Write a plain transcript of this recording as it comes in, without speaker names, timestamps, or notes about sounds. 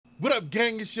What up,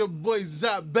 gang? It's your boy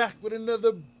Zop back with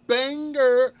another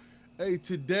banger. Hey,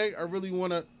 today I really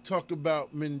want to talk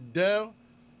about Mendel,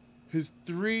 his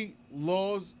 3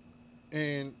 laws,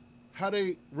 and how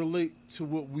they relate to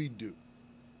what we do.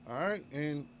 All right,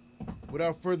 and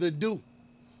without further ado,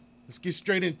 let's get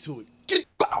straight into it. Get it.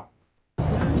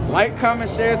 Like, comment,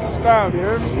 share, subscribe, you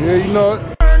heard me? Yeah, you know it.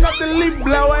 Turn up the leaf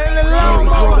blower and the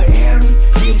lawnmower.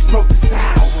 He smoked the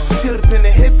sour. Should've been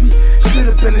a hippie,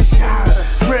 should've been a shower.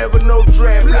 Bread with no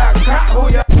dread, black cock,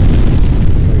 who ya?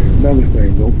 Another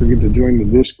thing, don't forget to join the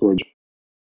Discord.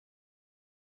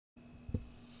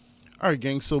 All right,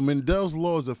 gang, so Mendel's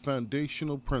laws are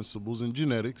foundational principles in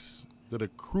genetics that are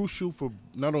crucial for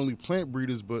not only plant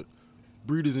breeders, but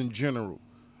breeders in general.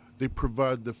 They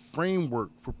provide the framework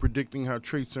for predicting how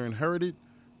traits are inherited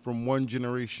from one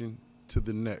generation to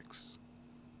the next.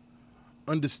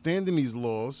 Understanding these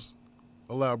laws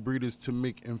allow breeders to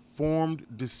make informed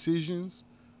decisions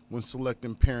when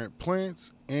selecting parent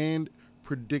plants and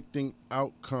predicting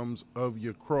outcomes of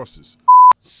your crosses.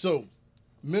 So,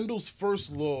 Mendel's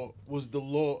first law was the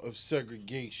law of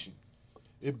segregation.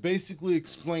 It basically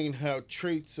explained how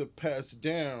traits are passed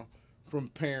down from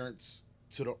parents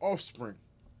to the offspring.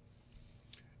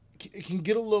 It can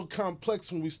get a little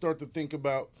complex when we start to think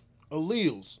about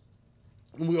alleles.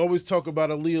 And we always talk about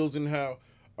alleles and how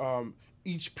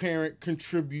each parent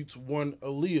contributes one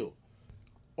allele.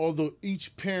 Although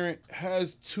each parent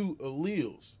has 2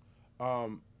 alleles,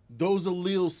 those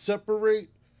alleles separate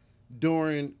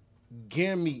during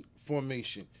gamete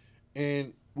formation.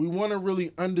 And we want to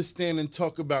really understand and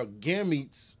talk about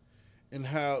gametes and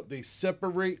how they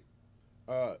separate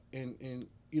in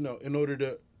order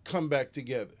to come back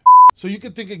together. So you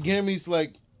can think of gametes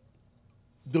like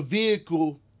the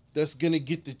vehicle that's going to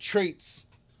get the traits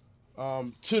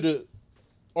to the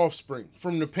offspring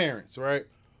from the parents, right?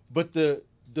 But the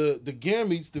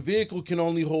gametes, the vehicle can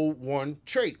only hold one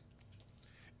trait.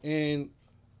 And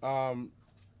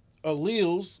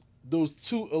alleles, those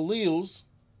 2 alleles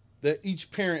that each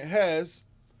parent has,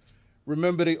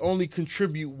 remember they only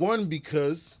contribute one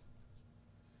because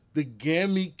the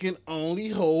gamete can only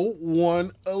hold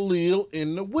one allele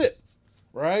in the whip,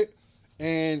 right?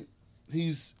 And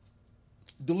he's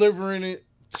delivering it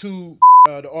to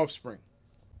the offspring.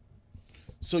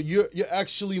 So you're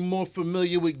actually more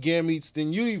familiar with gametes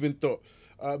than you even thought,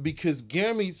 because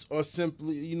gametes are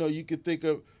simply, you could think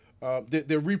of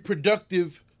they're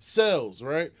reproductive cells,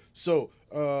 right? So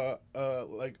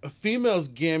like a female's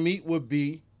gamete would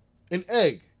be an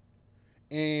egg,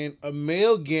 and a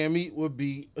male gamete would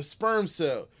be a sperm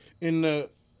cell. When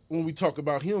we talk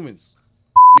about humans,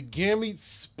 the gametes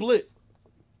split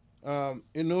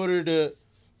in order to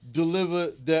deliver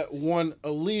that one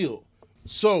allele.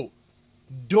 So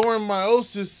during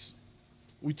meiosis,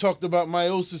 we talked about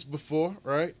meiosis before,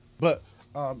 right? But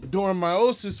during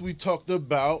meiosis, we talked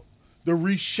about the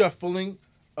reshuffling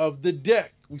of the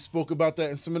deck. We spoke about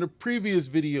that in some of the previous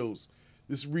videos.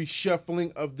 This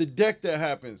reshuffling of the deck that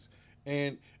happens,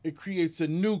 and it creates a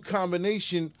new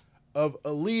combination of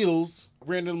alleles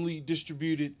randomly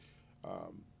distributed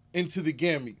into the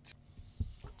gametes.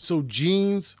 So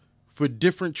genes for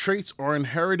different traits are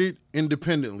inherited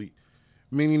independently,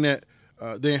 meaning that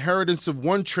the inheritance of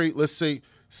one trait, let's say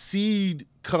seed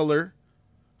color,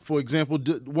 for example,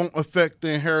 won't affect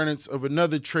the inheritance of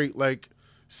another trait like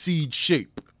seed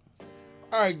shape.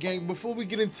 All right, gang, before we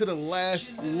get into the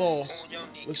last law,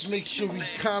 let's make sure we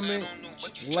comment,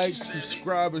 like,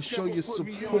 subscribe, and show your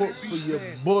support for your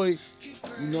boy.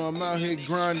 You know, I'm out here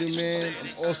grinding, man.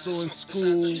 I'm also in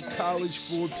school, college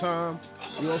full-time.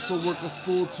 We also work a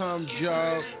full-time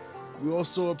job. We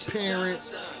also a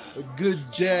parent, a good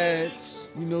dad.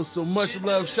 So much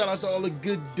love. Shout out to all the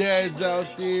good dads out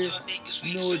there.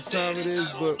 You know what time it is,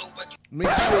 but make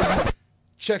sure you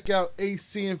check out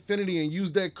AC Infinity and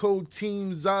use that code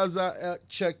Team Zaza at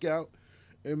checkout.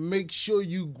 And make sure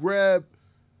you grab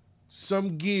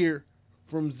some gear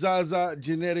from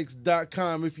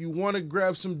ZazaGenetics.com. If you want to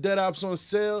grab some dead ops on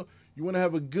sale, you want to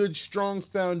have a good, strong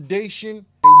foundation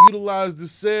and utilize the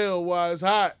sale while it's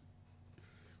hot.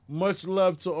 Much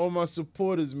love to all my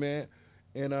supporters, man.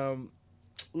 And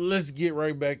let's get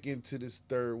right back into this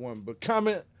third one. But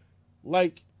comment,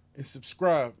 like, and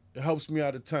subscribe. It helps me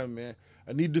out a ton, man.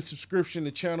 I need the subscription.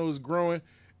 The channel is growing,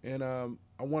 and I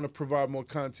want to provide more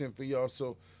content for y'all.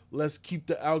 So let's keep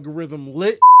the algorithm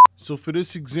lit. So for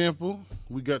this example,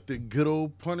 we got the good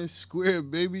old Punnent square,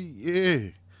 baby. Yeah,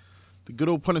 the good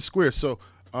old Punnent square. So,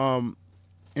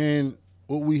 and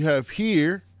what we have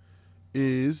here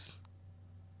is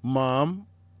mom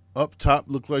up top.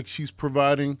 Look like she's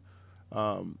providing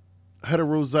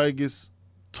heterozygous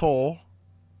tall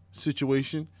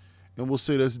situation. and we'll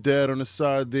say that's dad on the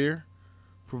side there,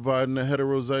 providing a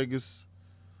heterozygous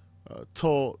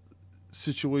tall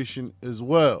situation as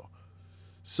well.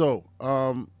 So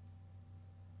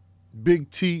big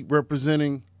T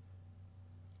representing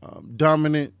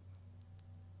dominant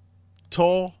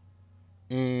tall,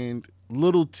 and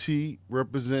little t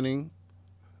representing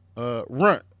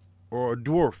runt or a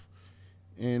dwarf.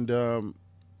 And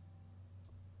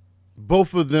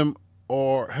both of them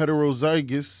are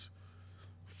heterozygous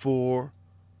for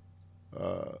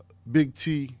big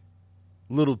T,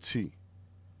 little t,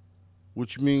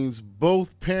 which means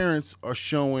both parents are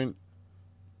showing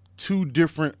two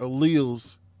different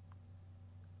alleles,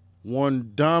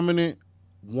 one dominant,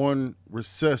 one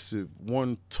recessive,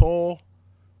 one tall,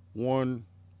 one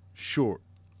short,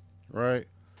 right?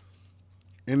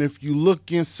 And if you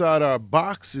look inside our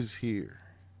boxes here,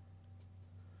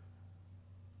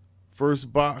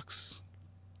 first box,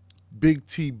 big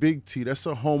T, that's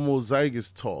a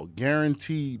homozygous tall,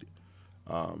 guaranteed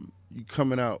you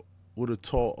coming out with a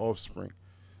tall offspring.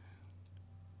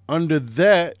 Under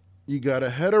that, you got a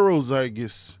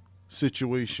heterozygous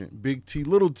situation, big T,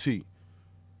 little t.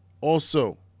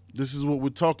 Also, this is what we're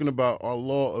talking about. Our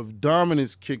law of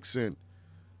dominance kicks in.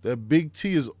 That big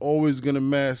T is always going to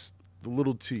mask the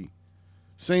little t.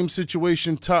 Same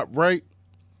situation, top right.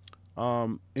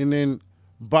 And then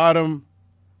bottom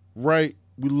right,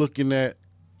 we're looking at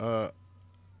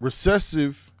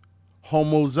recessive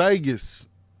homozygous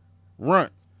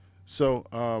runt. So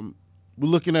we're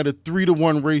looking at a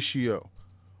 3-to-1 ratio,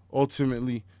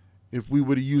 ultimately, if we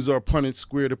were to use our Punnett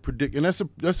square to predict. And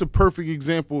that's a perfect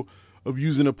example of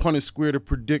using a Punnett square to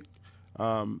predict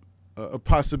a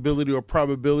possibility or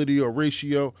probability or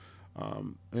ratio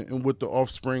and what the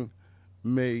offspring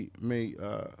may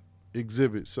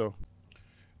exhibit. So,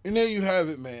 and there you have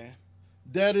it, man.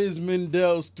 That is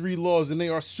Mendel's 3 laws, and they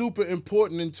are super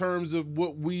important in terms of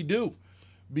what we do,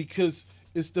 because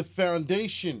it's the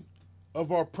foundation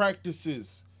of our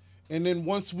practices. And then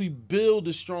once we build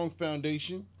a strong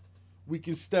foundation, we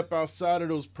can step outside of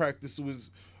those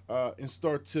practices and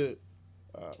start to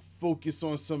focus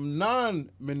on some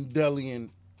non-Mendelian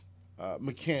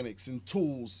mechanics and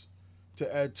tools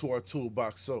to add to our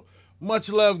toolbox. So much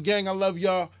love, gang. I love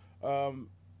y'all.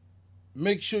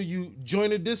 Make sure you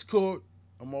join the Discord.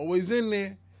 I'm always in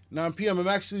there. 9 p.m. I'm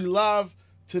actually live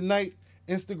tonight,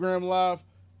 Instagram live,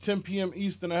 10 p.m.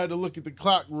 Eastern. I had to look at the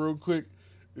clock real quick.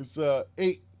 It's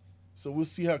 8. So we'll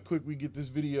see how quick we get this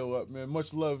video up, man.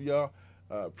 Much love, y'all.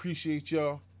 Appreciate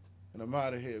y'all. And I'm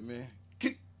out of here, man.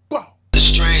 Kick, bow. The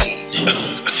strain,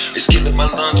 it's killing my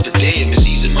lungs, but damn, it's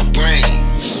easing my brain.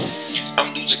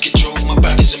 I'm losing control, my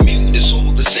body's immune, it's all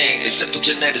the same. Except for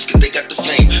genetics, cause they got the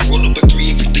flame. Roll up a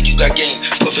 3, everything you got game.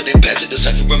 Puff it and pass it, the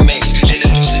cipher remains. In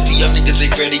the 360, y'all niggas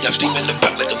ain't ready. I'm steaming the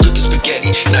pot like I'm cooking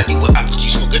spaghetti. 90 with options,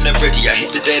 you smoking that Reggie. I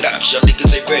hit the dead ops, y'all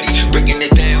niggas ain't ready. Breaking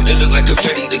it down, they look like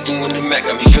confetti. They going the Mac,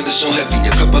 got me feeling so heavy.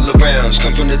 A couple of rounds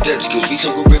come from the dead, cause we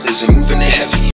some gorillas and moving it heavy.